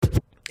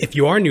If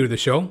you are new to the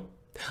show,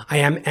 I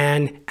am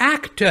an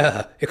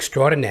actor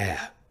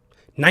extraordinaire.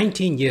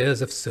 19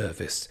 years of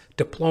service,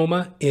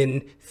 diploma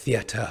in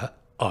theater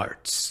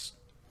arts.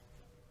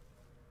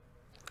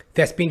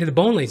 Thespian to the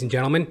bone, ladies and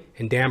gentlemen,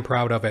 and damn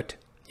proud of it.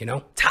 You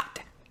know, it's hot.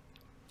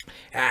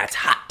 It's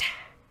hot.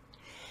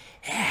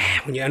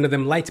 When you're under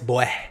them lights,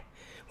 boy.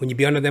 When you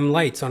be under them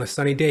lights on a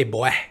sunny day,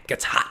 boy, it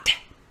gets hot.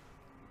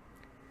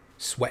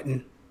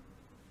 Sweating.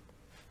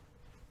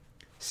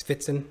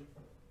 Schwitzing.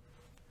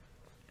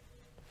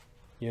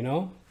 You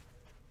know?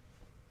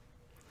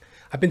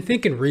 I've been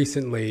thinking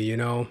recently,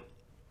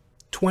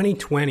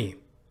 2020,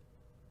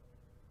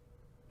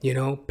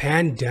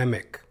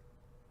 pandemic,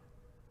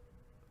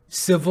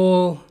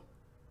 civil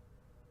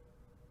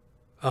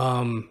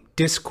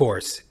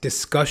discourse,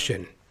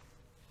 discussion,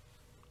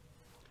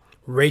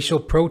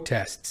 racial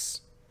protests,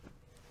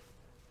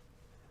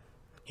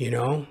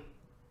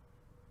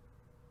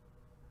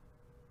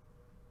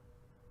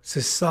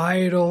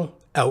 societal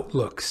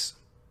outlooks.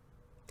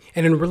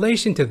 And in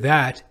relation to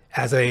that,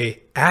 as an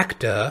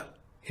actor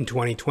in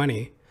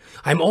 2020,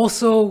 I'm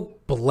also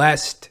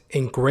blessed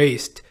and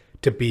graced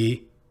to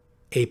be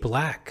a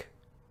black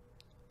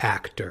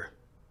actor.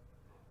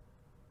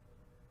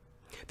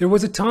 There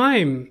was a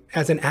time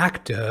as an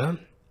actor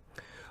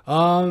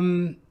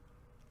when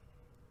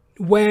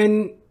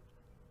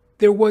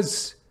there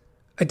was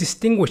a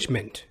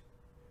distinguishment.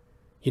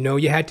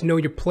 You had to know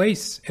your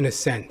place in a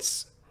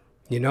sense,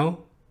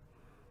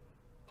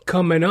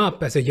 Coming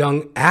up as a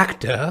young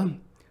actor,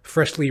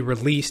 freshly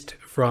released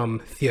from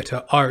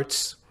theater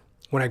arts,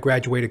 when I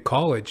graduated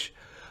college,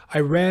 I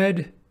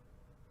read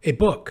a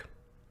book,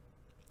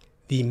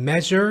 The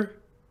Measure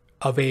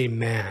of a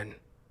Man,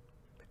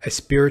 a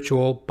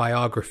spiritual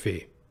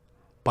biography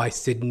by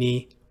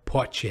Sidney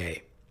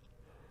Poitier.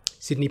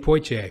 Sidney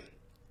Poitier,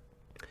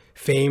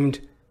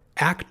 famed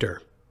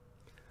actor,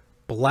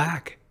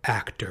 black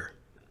actor.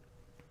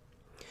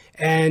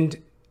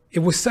 And it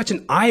was such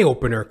an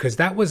eye-opener because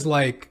that was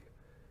like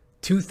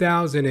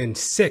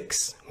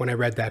 2006 when I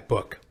read that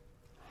book.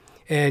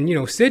 And,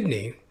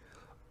 Sidney,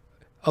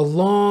 a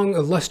long,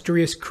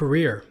 illustrious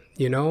career,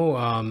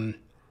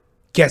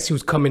 Guess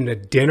Who's Coming to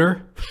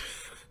Dinner?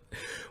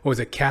 What was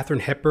it, Katharine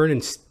Hepburn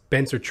and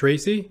Spencer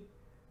Tracy,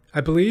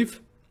 I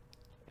believe?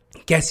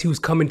 Guess Who's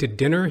Coming to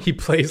Dinner? He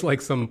plays like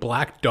some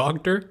black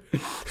doctor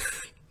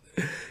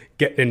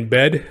getting in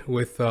bed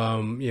with,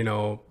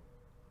 a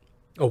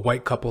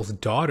white couple's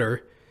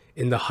daughter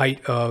in the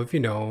height of,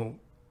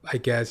 I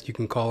guess you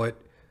can call it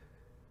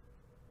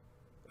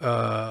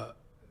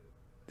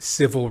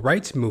civil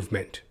rights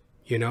movement,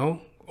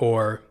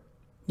 or,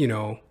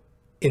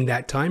 in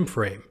that time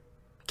frame.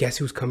 Guess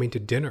Who's Coming to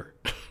Dinner?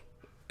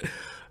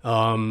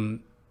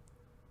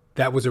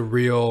 That was a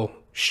real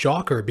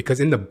shocker because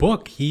in the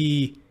book,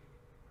 I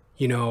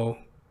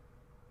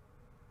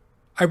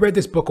read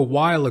this book a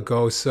while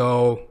ago,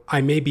 so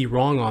I may be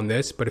wrong on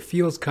this, but it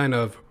feels kind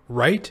of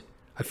right.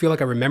 I feel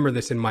like I remember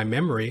this in my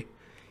memory.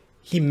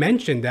 He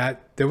mentioned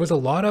that there was a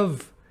lot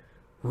of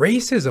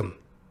racism,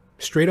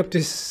 straight up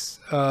this,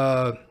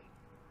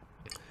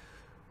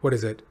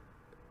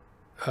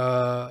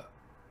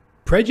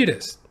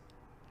 prejudice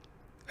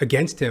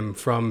against him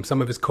from some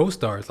of his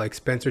co-stars like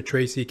Spencer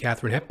Tracy,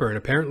 Katharine Hepburn.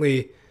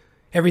 Apparently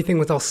everything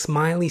was all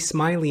smiley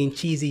and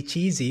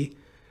cheesy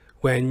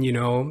when,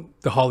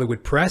 the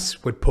Hollywood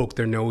press would poke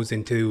their nose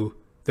into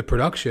the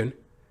production.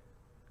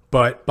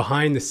 But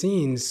behind the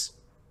scenes,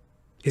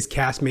 his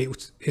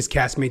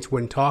castmates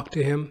wouldn't talk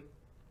to him.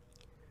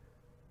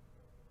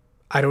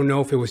 I don't know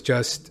if it was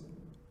just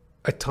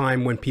a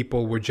time when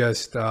people were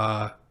just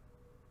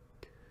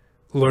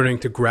learning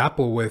to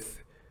grapple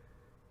with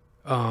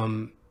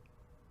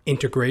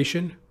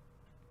integration.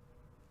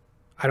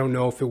 I don't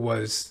know if it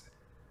was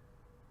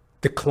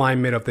the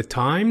climate of the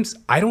times.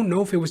 I don't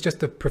know if it was just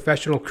the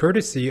professional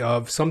courtesy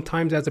of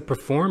sometimes as a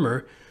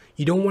performer,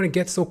 you don't want to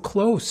get so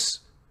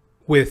close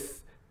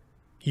with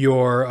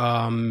your...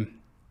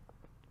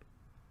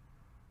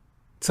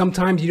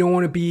 Sometimes you don't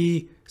want to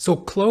be so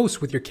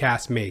close with your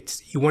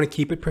castmates. You want to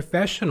keep it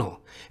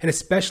professional. And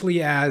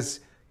especially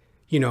as,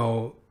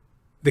 the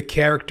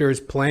characters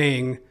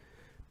playing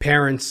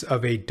parents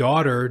of a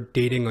daughter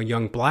dating a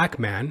young black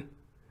man,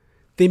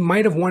 they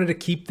might have wanted to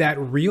keep that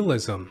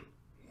realism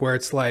where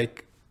it's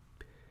like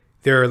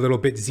they're a little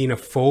bit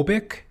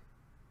xenophobic.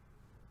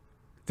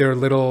 They're a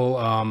little,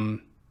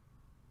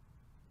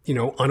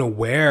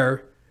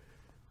 unaware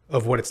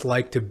of what it's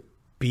like to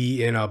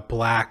be in a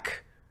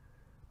black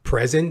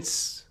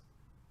presence,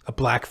 a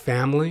black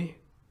family.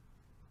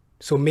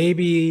 So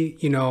maybe,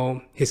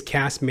 his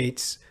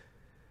castmates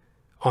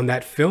on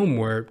that film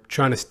were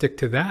trying to stick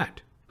to that.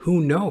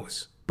 Who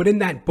knows? But in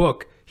that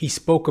book, he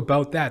spoke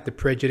about that, the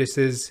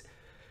prejudices,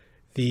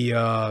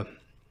 the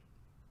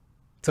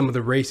some of the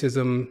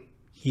racism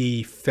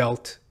he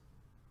felt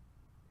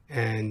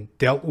and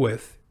dealt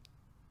with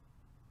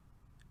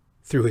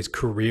through his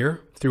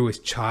career, through his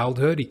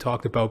childhood. He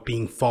talked about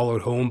being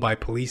followed home by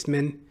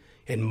policemen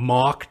and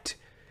mocked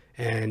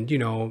and,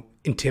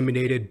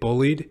 intimidated,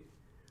 bullied.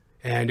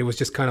 And it was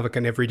just kind of like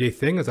an everyday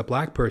thing as a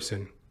black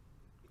person.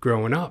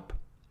 growing up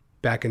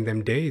back in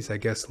them days. I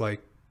guess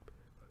like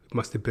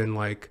must have been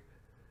like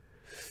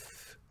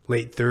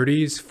late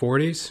 30s,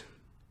 40s,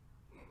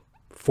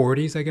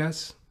 I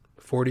guess.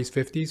 40s,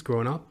 50s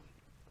growing up.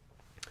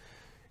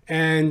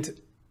 And,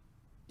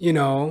 you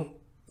know,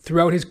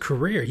 throughout his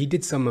career, he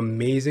did some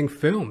amazing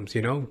films,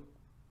 you know.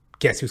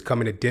 Guess Who's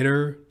Coming to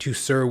Dinner, To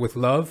Sir with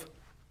Love,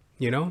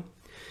 you know.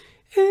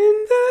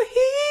 In the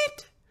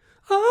heat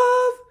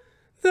of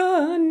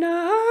the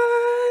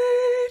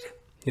night.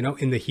 You know,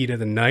 In the Heat of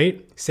the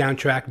Night.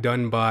 Soundtrack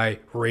done by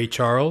Ray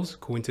Charles,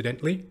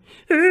 coincidentally.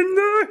 In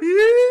the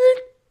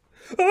heat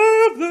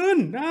of the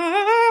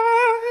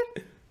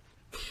night.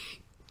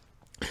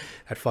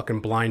 That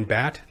fucking blind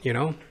bat, you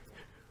know.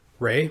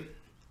 Ray.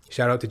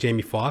 Shout out to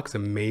Jamie Foxx.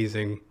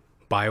 Amazing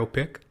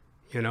biopic,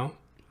 you know.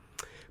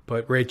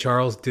 But Ray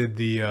Charles did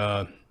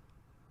the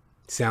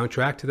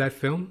soundtrack to that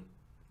film.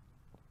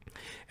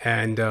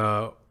 And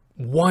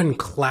one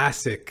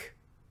classic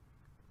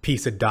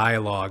piece of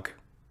dialogue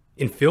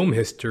in film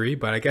history,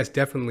 but I guess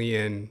definitely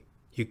in,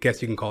 you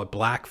can call it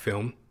black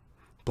film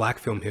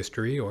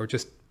history, or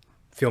just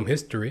film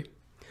history.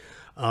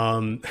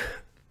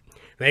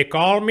 They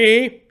call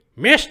me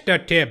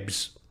Mr.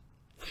 Tibbs.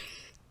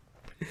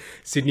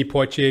 Sidney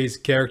Poitier's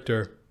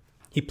character,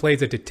 he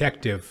plays a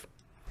detective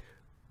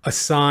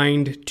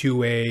assigned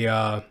to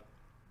a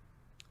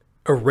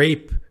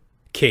rape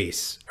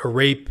case, a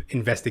rape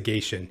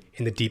investigation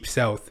in the Deep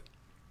South.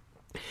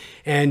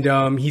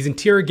 And he's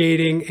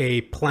interrogating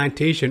a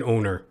plantation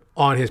owner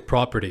on his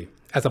property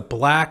as a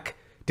black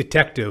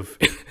detective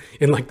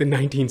in like the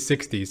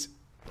 1960s.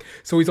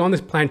 So he's on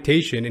this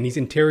plantation and he's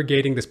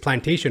interrogating this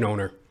plantation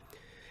owner.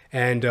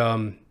 And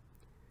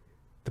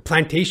the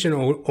plantation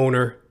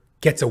owner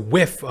gets a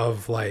whiff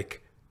of like,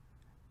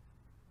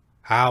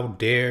 how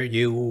dare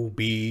you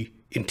be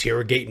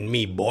interrogating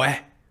me, boy?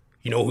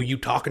 You know who you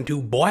talking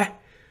to, boy?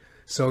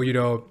 So, you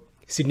know,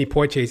 Sidney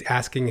Poitier's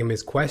asking him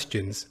his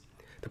questions.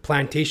 The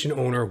plantation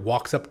owner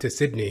walks up to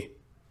Sidney,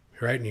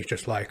 right? And he's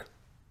just like,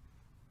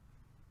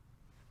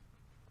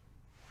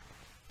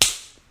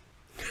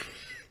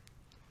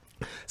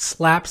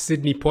 slaps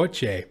Sidney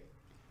Poitier.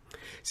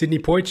 Sidney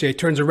Poitier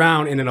turns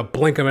around and in a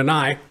blink of an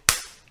eye,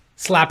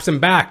 slaps him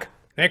back.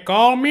 They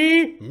call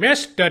me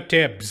Mr.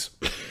 Tibbs.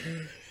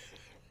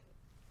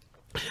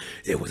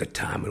 There was a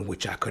time in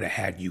which I could have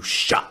had you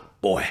shot,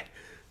 boy.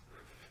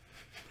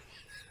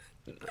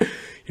 You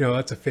know,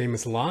 that's a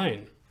famous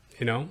line.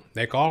 You know,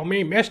 they call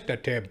me Mr.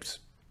 Tibbs.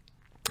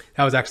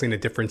 That was actually in a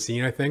different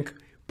scene, I think.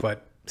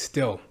 But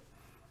still,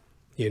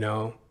 you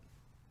know,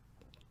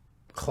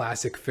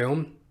 classic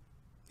film,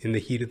 In the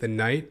Heat of the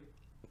Night.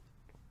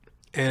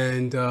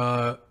 And,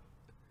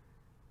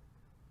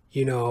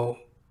 you know,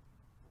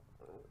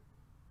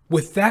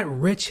 with that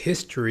rich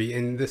history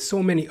and there's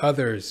so many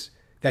others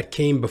that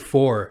came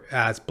before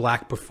as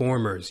black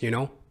performers, you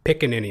know,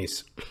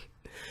 pickaninnies.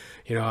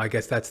 You know, I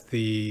guess that's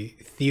the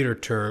theater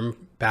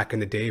term back in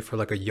the day for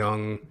like a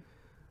young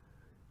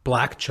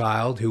black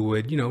child who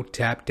would, you know,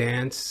 tap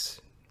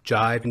dance,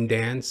 jive and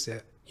dance,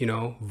 you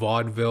know,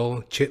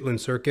 vaudeville, Chitlin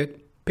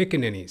circuit,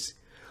 pickaninnies.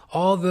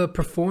 All the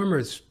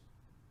performers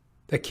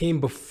that came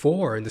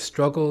before and the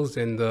struggles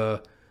and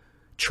the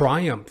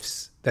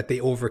triumphs that they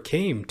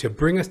overcame to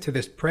bring us to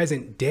this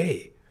present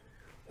day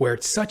where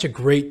it's such a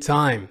great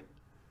time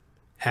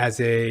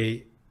as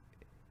a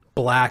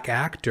black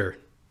actor,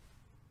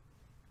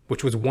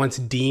 which was once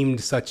deemed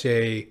such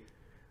a,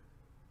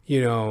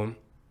 you know,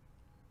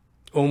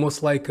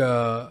 almost like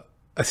a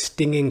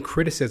stinging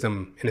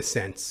criticism in a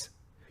sense.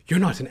 You're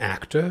not an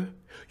actor.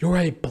 You're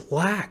a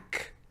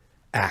black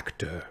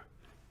actor,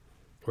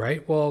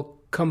 right? Well,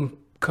 come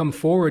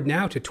forward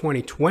now to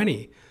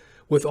 2020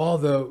 with all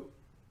the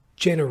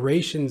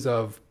generations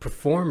of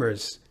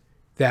performers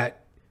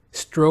that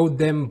strode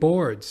them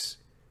boards,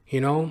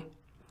 you know,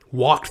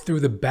 walked through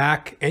the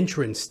back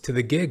entrance to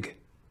the gig,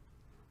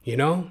 you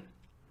know,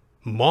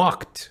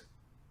 mocked,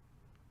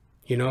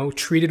 you know,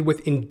 treated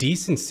with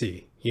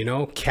indecency, you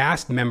know,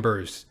 cast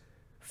members,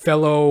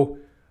 fellow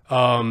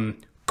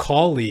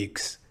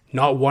colleagues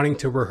not wanting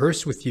to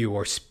rehearse with you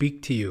or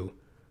speak to you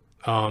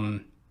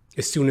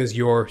as soon as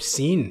your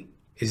scene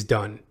is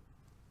done.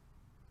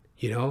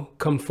 You know,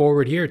 come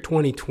forward here,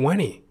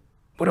 2020.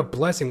 What a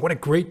blessing. What a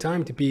great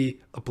time to be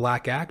a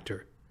black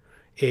actor,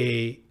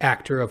 a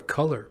actor of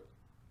color.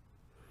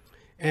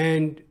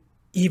 And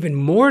even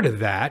more to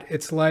that,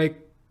 it's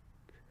like,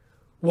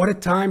 what a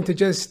time to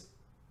just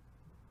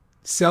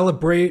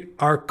celebrate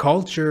our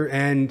culture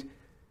and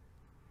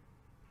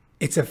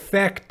its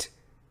effect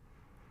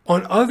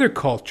on other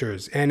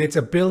cultures and its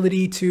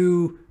ability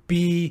to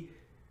be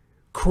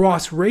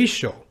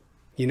cross-racial.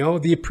 You know,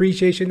 the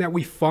appreciation that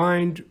we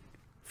find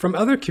from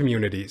other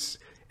communities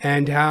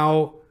and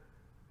how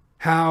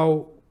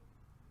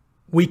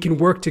we can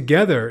work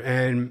together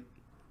and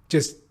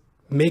just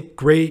make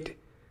great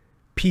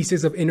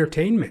pieces of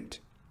entertainment.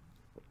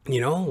 You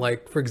know,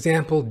 like, for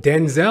example,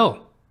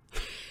 Denzel.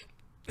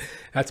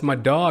 That's my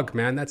dog,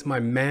 man. That's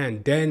my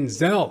man,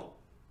 Denzel.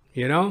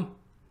 You know?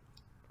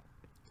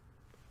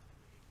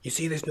 You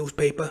see this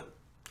newspaper?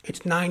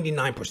 It's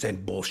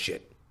 99%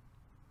 bullshit.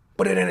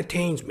 But it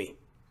entertains me.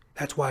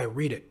 That's why I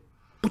read it.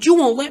 But you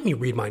won't let me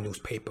read my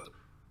newspaper.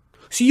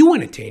 So you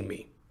entertain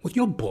me with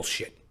your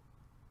bullshit.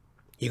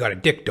 You got a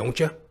dick, don't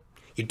you?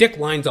 Your dick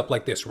lines up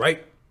like this,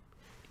 right?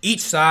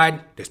 Each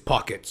side, there's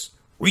pockets.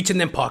 Reach in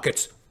them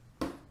pockets.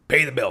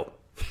 Pay the bill.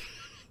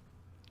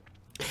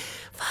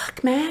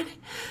 Fuck, man.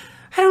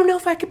 I don't know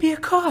if I could be a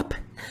cop.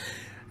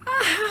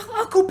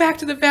 I'll go back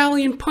to the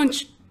valley and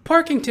punch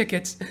parking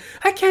tickets.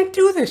 I can't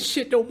do this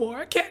shit no more.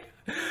 I can't.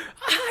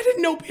 I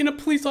didn't know being a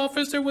police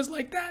officer was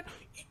like that.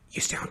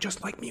 You sound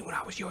just like me when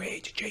I was your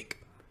age, Jake.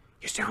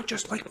 You sound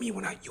just like me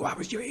when I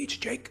was your age,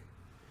 Jake.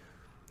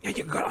 Now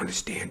you gotta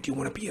understand, do you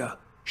want to be a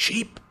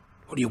sheep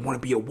or do you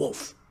want to be a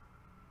wolf?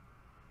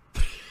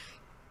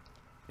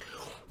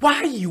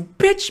 Why you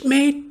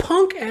bitch-made,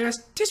 punk-ass,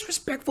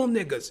 disrespectful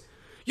niggas?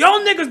 Y'all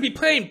niggas be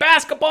playing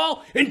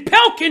basketball in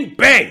Pelican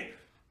Bay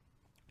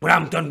when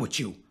I'm done with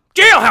you.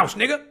 Jailhouse,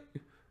 nigga.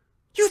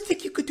 You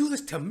think you could do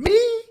this to me?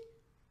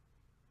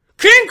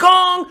 King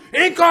Kong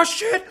ain't got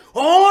shit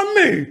on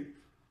me.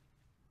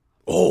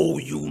 Oh,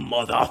 you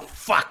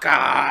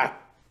motherfucker.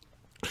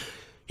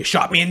 You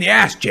shot me in the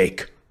ass,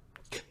 Jake.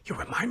 You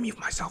remind me of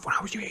myself when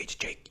I was your age,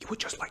 Jake. You were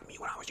just like me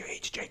when I was your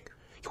age, Jake.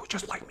 You were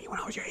just like me when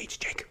I was your age,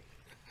 Jake.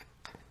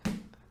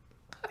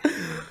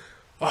 Oh,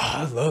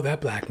 I love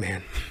that black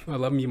man. I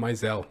love me my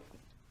Zell.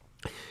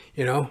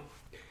 You know,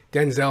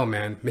 Denzel,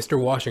 man, Mr.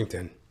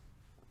 Washington.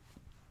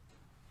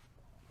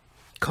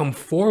 Come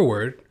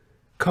forward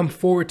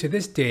to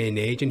this day and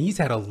age, and he's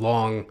had a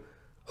long,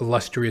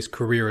 illustrious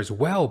career as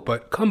well,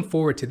 but come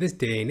forward to this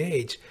day and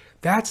age,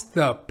 that's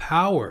the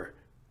power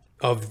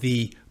of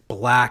the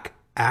black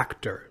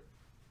actor.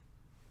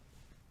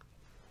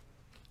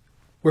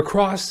 We're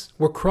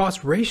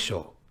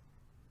cross-racial.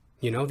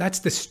 You know, that's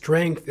the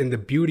strength and the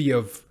beauty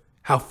of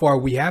how far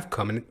we have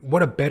come, and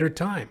what a better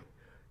time,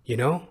 you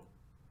know?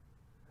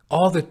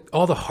 All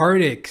the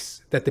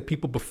heartaches that the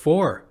people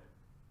before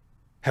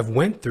have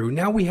went through.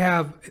 Now we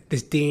have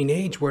this day and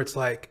age where it's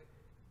like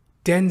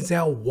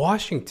Denzel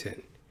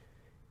Washington.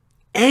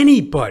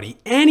 Anybody,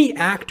 any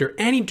actor,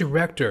 any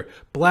director,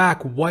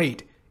 black,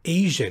 white,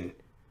 Asian,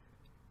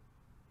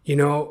 you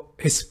know,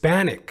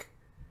 Hispanic,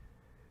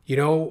 you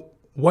know,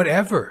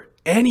 whatever,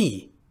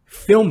 any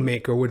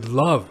filmmaker would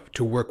love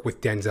to work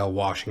with Denzel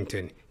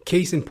Washington.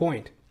 Case in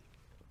point,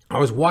 I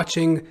was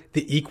watching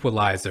The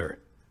Equalizer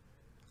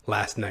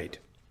last night.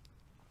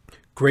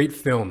 Great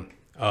film.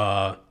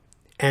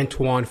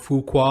 Antoine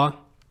Fuqua,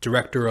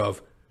 director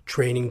of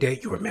Training Day.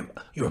 You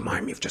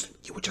remind me of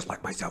you were just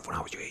like myself when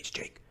I was your age,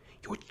 Jake.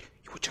 You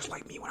were just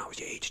like me when I was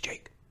your age,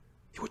 Jake.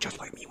 You were just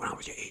like me when I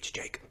was your age,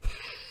 Jake.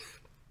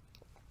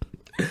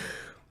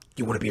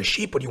 You want to be a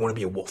sheep or do you want to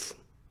be a wolf?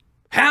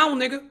 Howl,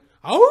 nigga.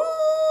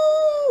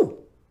 Oh!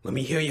 Let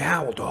me hear you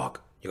howl, dog.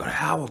 You gotta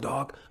howl,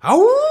 dog.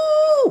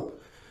 Oh!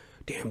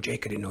 Damn,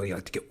 Jake, I didn't know you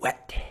like to get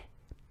wet.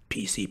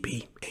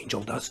 PCP,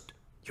 angel dust.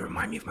 You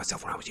remind me of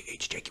myself when I was your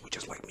age, Jake. You were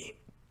just like me.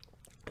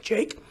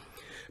 Jake?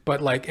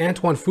 But like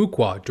Antoine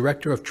Fuqua,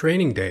 director of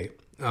Training Day,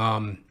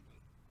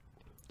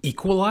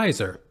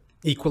 Equalizer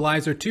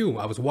 2.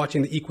 I was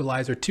watching The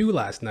Equalizer 2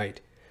 last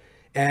night.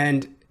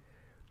 And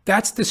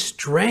that's the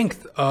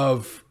strength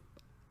of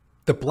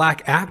the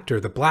black actor,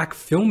 the black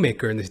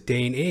filmmaker in this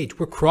day and age.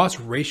 We're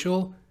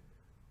cross-racial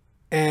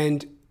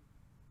and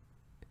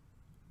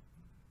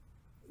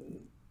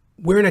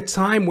we're in a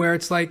time where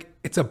it's like,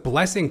 it's a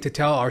blessing to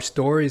tell our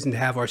stories and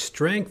have our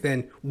strength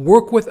and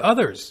work with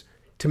others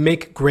to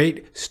make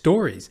great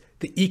stories.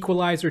 The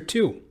Equalizer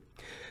 2.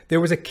 There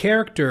was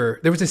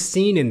a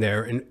scene in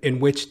there in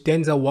which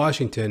Denzel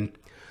Washington,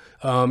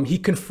 he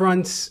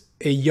confronts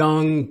a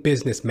young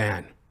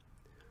businessman.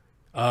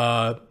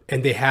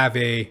 And they have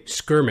a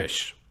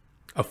skirmish,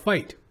 a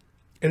fight.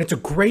 And it's a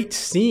great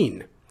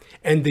scene.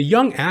 And the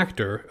young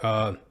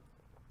actor,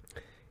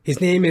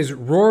 his name is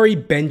Rory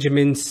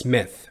Benjamin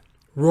Smith.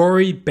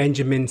 Rory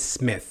Benjamin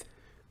Smith.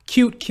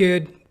 Cute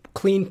kid,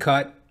 clean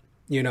cut,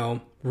 you know,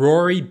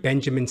 Rory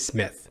Benjamin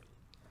Smith.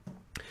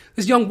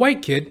 This young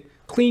white kid,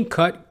 clean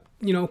cut,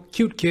 you know,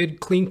 cute kid,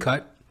 clean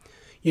cut,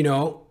 you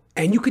know,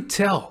 and you could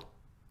tell,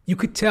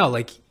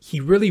 like, he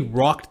really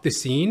rocked the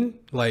scene.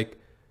 Like,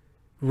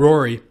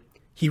 Rory,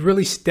 he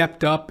really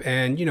stepped up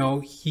and, you know,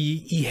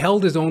 he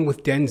held his own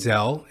with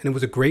Denzel, and it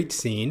was a great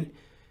scene.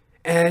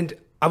 And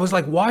I was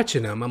like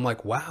watching him, I'm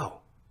like, wow.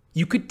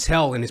 You could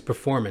tell in his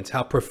performance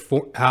how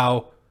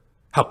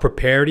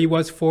prepared he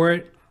was for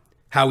it,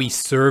 how he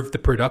served the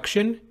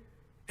production.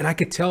 And I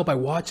could tell by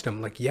watching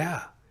him, like,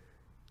 yeah,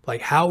 like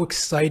how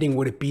exciting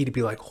would it be to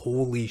be like,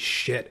 holy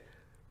shit,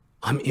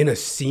 I'm in a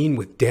scene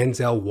with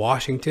Denzel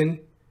Washington,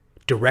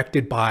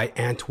 directed by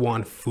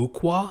Antoine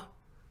Fuqua.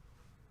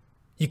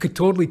 You could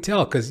totally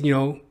tell because, you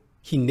know,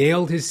 he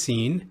nailed his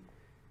scene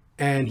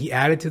and he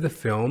added to the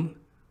film.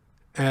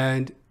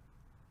 And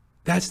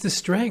that's the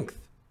strength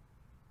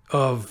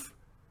of,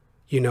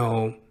 you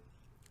know,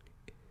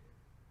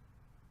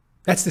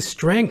 that's the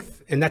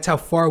strength. And that's how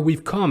far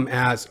we've come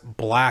as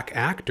black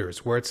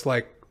actors, where it's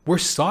like we're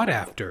sought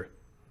after.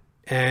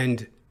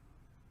 And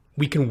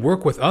we can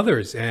work with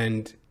others,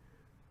 and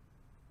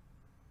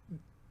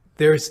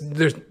there's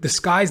the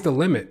sky's the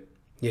limit,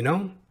 you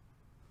know?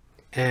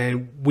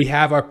 And we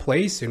have our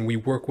place and we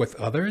work with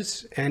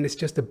others, and it's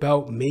just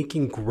about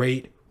making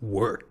great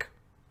work.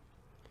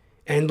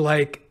 And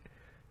like,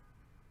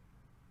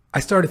 I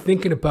started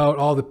thinking about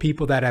all the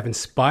people that have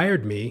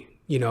inspired me,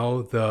 you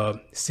know,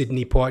 the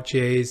Sidney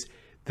Poitiers,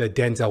 the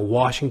Denzel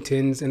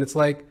Washingtons, and it's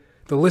like,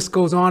 the list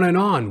goes on and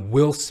on.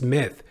 Will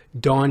Smith,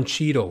 Don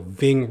Cheadle,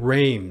 Ving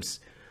Rhames,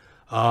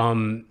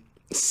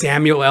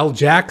 Samuel L.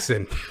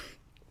 Jackson.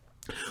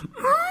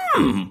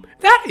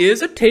 That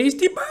is a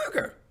tasty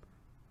burger.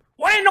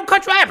 What ain't no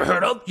country I ever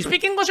heard of? You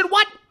speak English and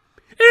what?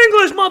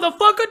 English,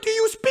 motherfucker, do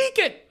you speak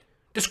it?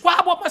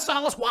 Describe what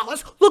Marcellus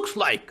Wallace looks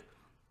like.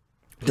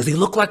 Does he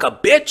look like a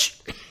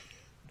bitch?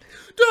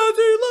 Does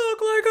he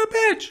look like a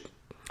bitch?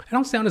 I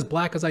don't sound as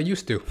black as I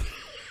used to.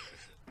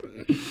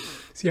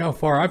 See how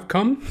far I've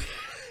come?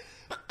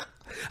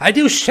 I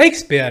do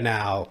Shakespeare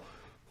now.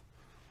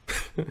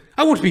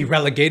 I won't be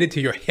relegated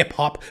to your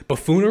hip-hop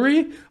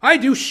buffoonery. I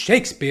do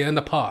Shakespeare in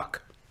the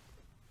park.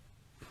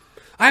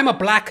 I am a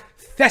black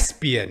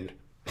thespian.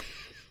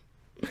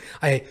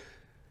 I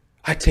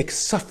take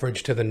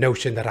suffrage to the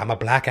notion that I'm a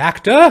black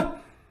actor.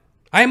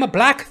 I am a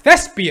black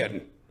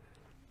thespian.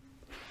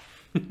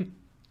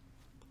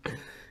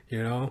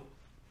 You know?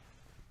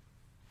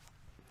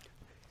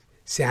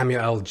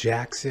 Samuel L.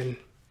 Jackson.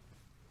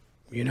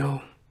 You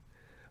know?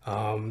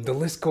 The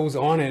list goes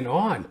on and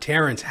on.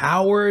 Terrence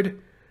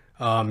Howard.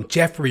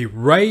 Jeffrey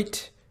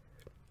Wright.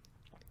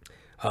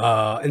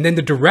 And then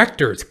the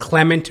directors.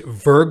 Clement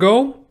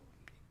Virgo.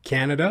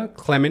 Canada.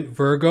 Clement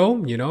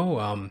Virgo. You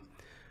know?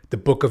 The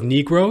Book of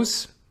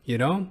Negroes. You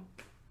know?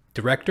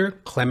 Director.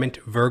 Clement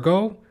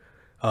Virgo.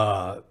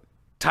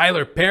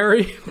 Tyler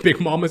Perry. Big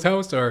Mama's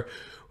House. Or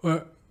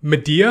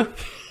Medea.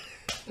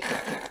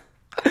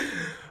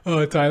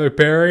 Tyler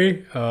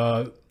Perry.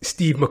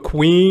 Steve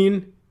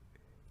McQueen.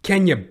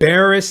 Kenya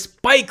Barris.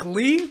 Spike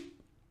Lee.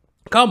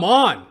 Come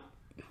on.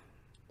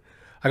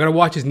 I gotta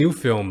watch his new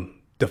film,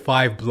 The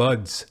Five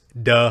Bloods.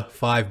 I'm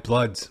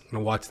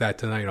gonna watch that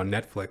tonight on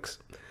Netflix.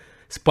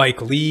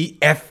 Spike Lee,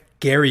 F.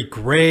 Gary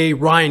Gray,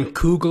 Ryan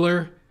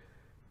Coogler.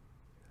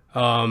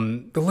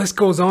 The list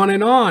goes on.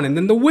 And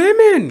then the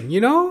women,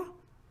 you know?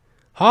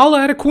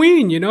 Holla at a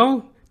queen, you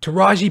know?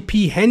 Taraji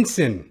P.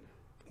 Henson.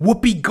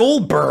 Whoopi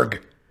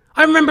Goldberg.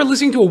 I remember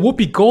listening to a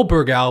Whoopi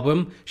Goldberg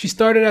album. She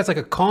started as like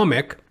a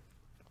comic.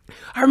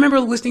 I remember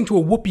listening to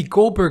a Whoopi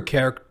Goldberg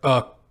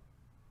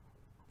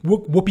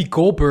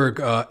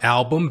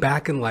album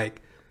back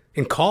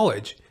in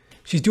college.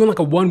 She's doing like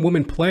a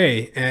one-woman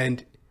play,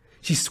 and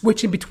she's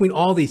switching between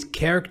all these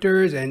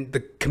characters and the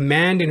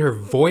command in her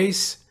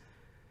voice.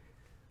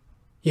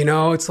 You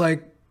know, it's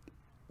like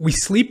we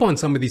sleep on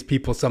some of these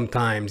people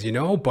sometimes, you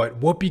know,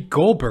 but Whoopi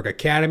Goldberg,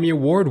 Academy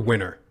Award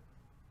winner,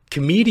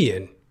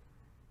 comedian,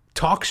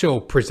 talk show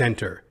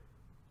presenter,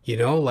 you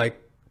know,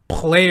 like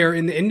player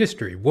in the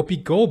industry,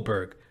 Whoopi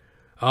Goldberg.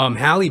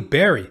 Halle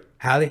Berry,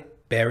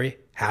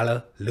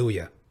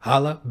 hallelujah.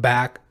 Holla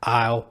back,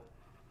 I'll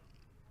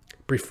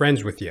be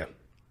friends with you.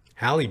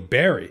 Halle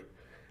Berry,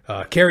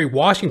 Kerry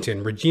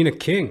Washington, Regina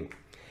King,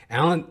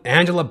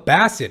 Angela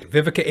Bassett,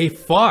 Vivica A.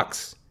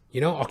 Fox, you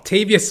know,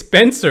 Octavia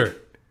Spencer.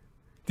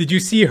 Did you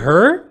see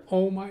her?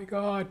 Oh my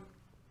God.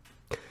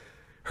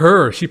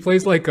 She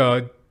plays like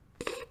a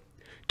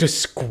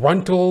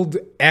disgruntled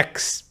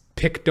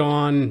picked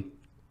on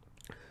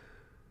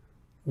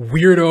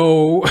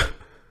weirdo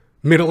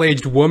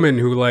middle-aged woman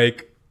who,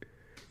 like,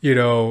 you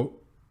know,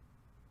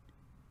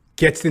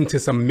 gets into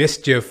some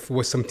mischief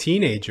with some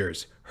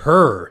teenagers.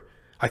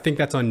 I think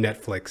that's on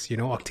Netflix, you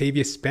know,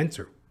 Octavia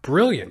Spencer.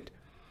 Brilliant.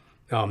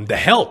 The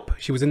Help.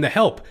 She was in The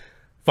Help.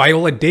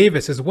 Viola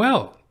Davis as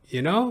well,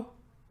 you know?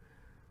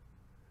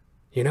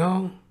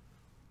 And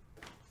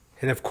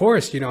of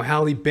course, you know,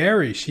 Halle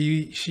Berry,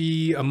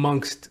 she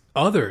amongst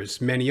others,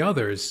 many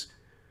others,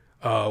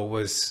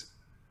 was,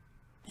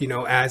 you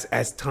know,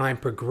 as time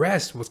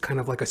progressed, was kind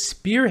of like a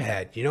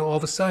spearhead. You know, all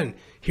of a sudden,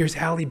 here's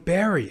Halle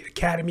Berry,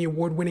 Academy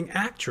Award winning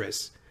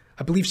actress.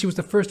 I believe she was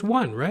the first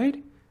one,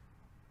 right?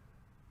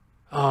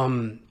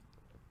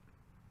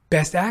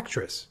 Best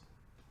actress.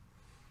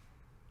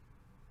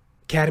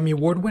 Academy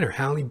Award winner,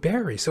 Halle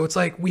Berry. So it's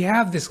like we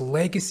have this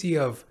legacy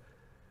of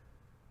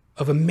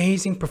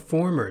amazing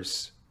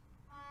performers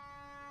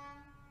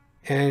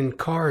and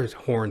cars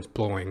horns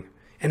blowing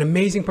and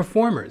amazing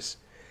performers.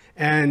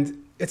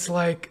 And it's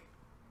like,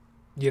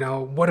 you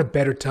know, what a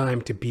better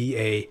time to be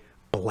a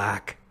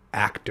black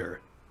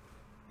actor.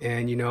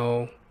 And, you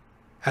know,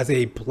 as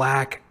a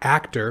black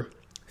actor,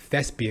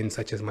 thespian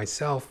such as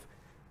myself,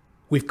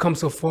 we've come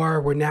so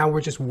far where now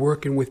we're just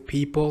working with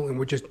people and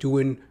we're just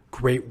doing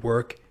great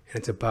work. And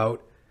it's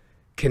about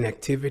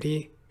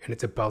connectivity and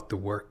it's about the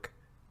work.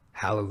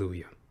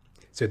 Hallelujah.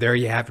 So there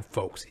you have it,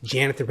 folks.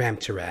 Jonathan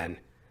Ramcharan,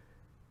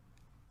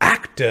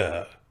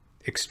 actor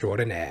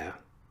extraordinaire.